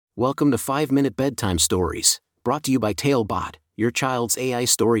Welcome to 5-Minute Bedtime Stories, brought to you by Talebot, your child's AI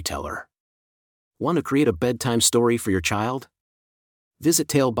storyteller. Want to create a bedtime story for your child? Visit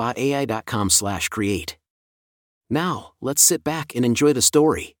talebotai.com/create. Now, let's sit back and enjoy the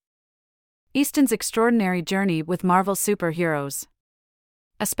story. Easton's Extraordinary Journey with Marvel Superheroes.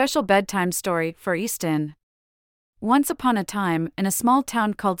 A special bedtime story for Easton. Once upon a time, in a small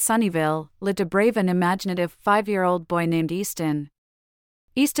town called Sunnyvale, lived a brave and imaginative 5-year-old boy named Easton.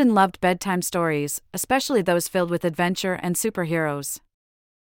 Easton loved bedtime stories, especially those filled with adventure and superheroes.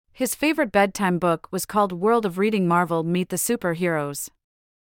 His favorite bedtime book was called World of Reading Marvel Meet the Superheroes.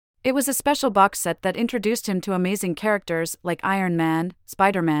 It was a special box set that introduced him to amazing characters like Iron Man,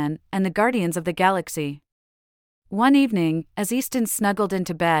 Spider-Man, and the Guardians of the Galaxy. One evening, as Easton snuggled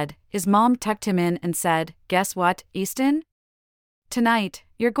into bed, his mom tucked him in and said, "Guess what, Easton? Tonight,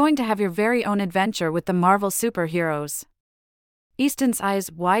 you're going to have your very own adventure with the Marvel superheroes." Easton's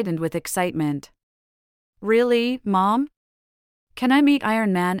eyes widened with excitement. "Really, Mom? Can I meet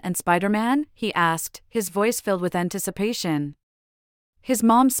Iron Man and Spider-Man?" he asked, his voice filled with anticipation. His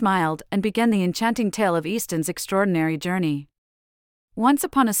mom smiled and began the enchanting tale of Easton's extraordinary journey. Once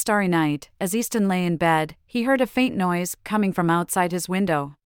upon a starry night, as Easton lay in bed, he heard a faint noise coming from outside his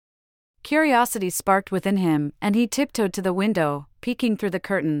window. Curiosity sparked within him, and he tiptoed to the window, peeking through the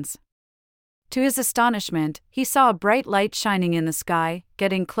curtains. To his astonishment, he saw a bright light shining in the sky,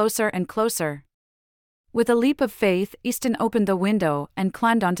 getting closer and closer. With a leap of faith, Easton opened the window and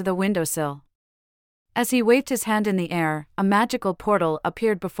climbed onto the windowsill. As he waved his hand in the air, a magical portal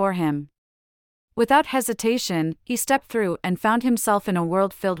appeared before him. Without hesitation, he stepped through and found himself in a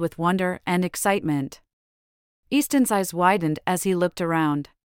world filled with wonder and excitement. Easton's eyes widened as he looked around.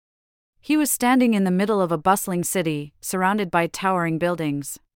 He was standing in the middle of a bustling city, surrounded by towering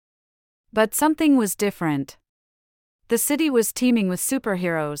buildings. But something was different. The city was teeming with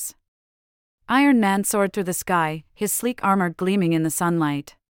superheroes. Iron Man soared through the sky, his sleek armor gleaming in the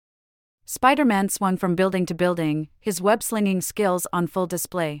sunlight. Spider-Man swung from building to building, his web-slinging skills on full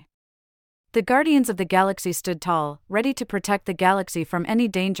display. The Guardians of the Galaxy stood tall, ready to protect the galaxy from any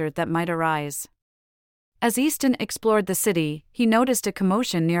danger that might arise. As Easton explored the city, he noticed a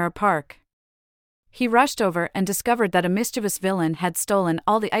commotion near a park. He rushed over and discovered that a mischievous villain had stolen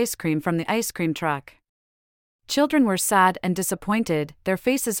all the ice cream from the ice cream truck. Children were sad and disappointed, their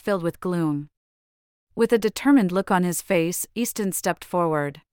faces filled with gloom. With a determined look on his face, Easton stepped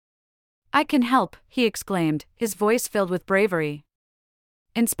forward. "I can help," he exclaimed, his voice filled with bravery.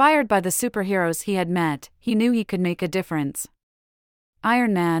 Inspired by the superheroes he had met, he knew he could make a difference.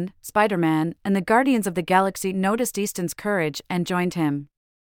 Iron Man, Spider-Man, and the Guardians of the Galaxy noticed Easton's courage and joined him.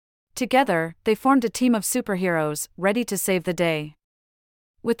 Together, they formed a team of superheroes, ready to save the day.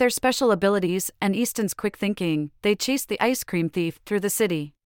 With their special abilities and Easton's quick thinking, they chased the ice cream thief through the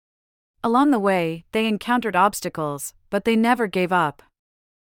city. Along the way, they encountered obstacles, but they never gave up.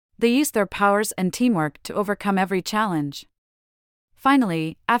 They used their powers and teamwork to overcome every challenge.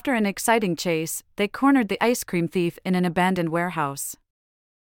 Finally, after an exciting chase, they cornered the ice cream thief in an abandoned warehouse.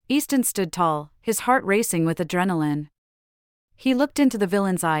 Easton stood tall, his heart racing with adrenaline. He looked into the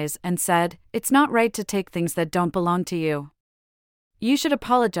villain's eyes and said, "It's not right to take things that don't belong to you. You should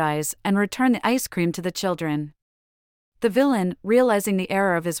apologize and return the ice cream to the children." The villain, realizing the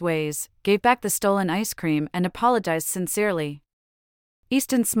error of his ways, gave back the stolen ice cream and apologized sincerely.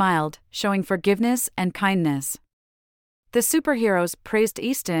 Easton smiled, showing forgiveness and kindness. The superheroes praised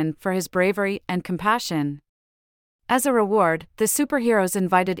Easton for his bravery and compassion. As a reward, the superheroes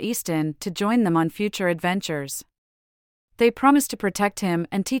invited Easton to join them on future adventures. They promised to protect him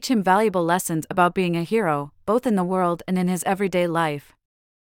and teach him valuable lessons about being a hero, both in the world and in his everyday life.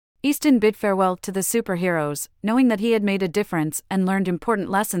 Easton bid farewell to the superheroes, knowing that he had made a difference and learned important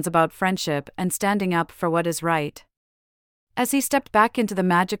lessons about friendship and standing up for what is right. As he stepped back into the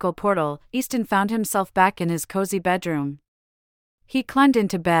magical portal, Easton found himself back in his cozy bedroom. He climbed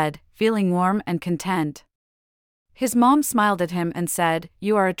into bed, feeling warm and content. His mom smiled at him and said,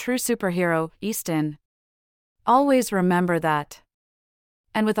 "You are a true superhero, Easton. Always remember that."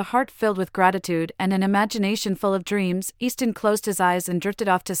 And with a heart filled with gratitude and an imagination full of dreams, Easton closed his eyes and drifted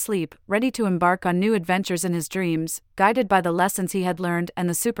off to sleep, ready to embark on new adventures in his dreams, guided by the lessons he had learned and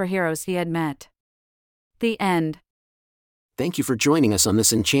the superheroes he had met. The end. Thank you for joining us on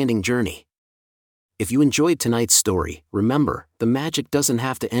this enchanting journey. If you enjoyed tonight's story, remember, the magic doesn't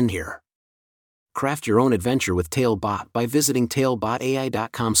have to end here. Craft your own adventure with Talebot by visiting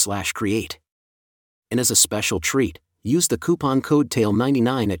talebotai.com/create. And as a special treat, use the coupon code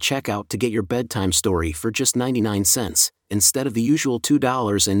TALE99 at checkout to get your bedtime story for just 99 cents, instead of the usual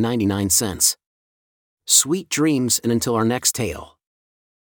 $2.99. Sweet dreams, and until our next tale.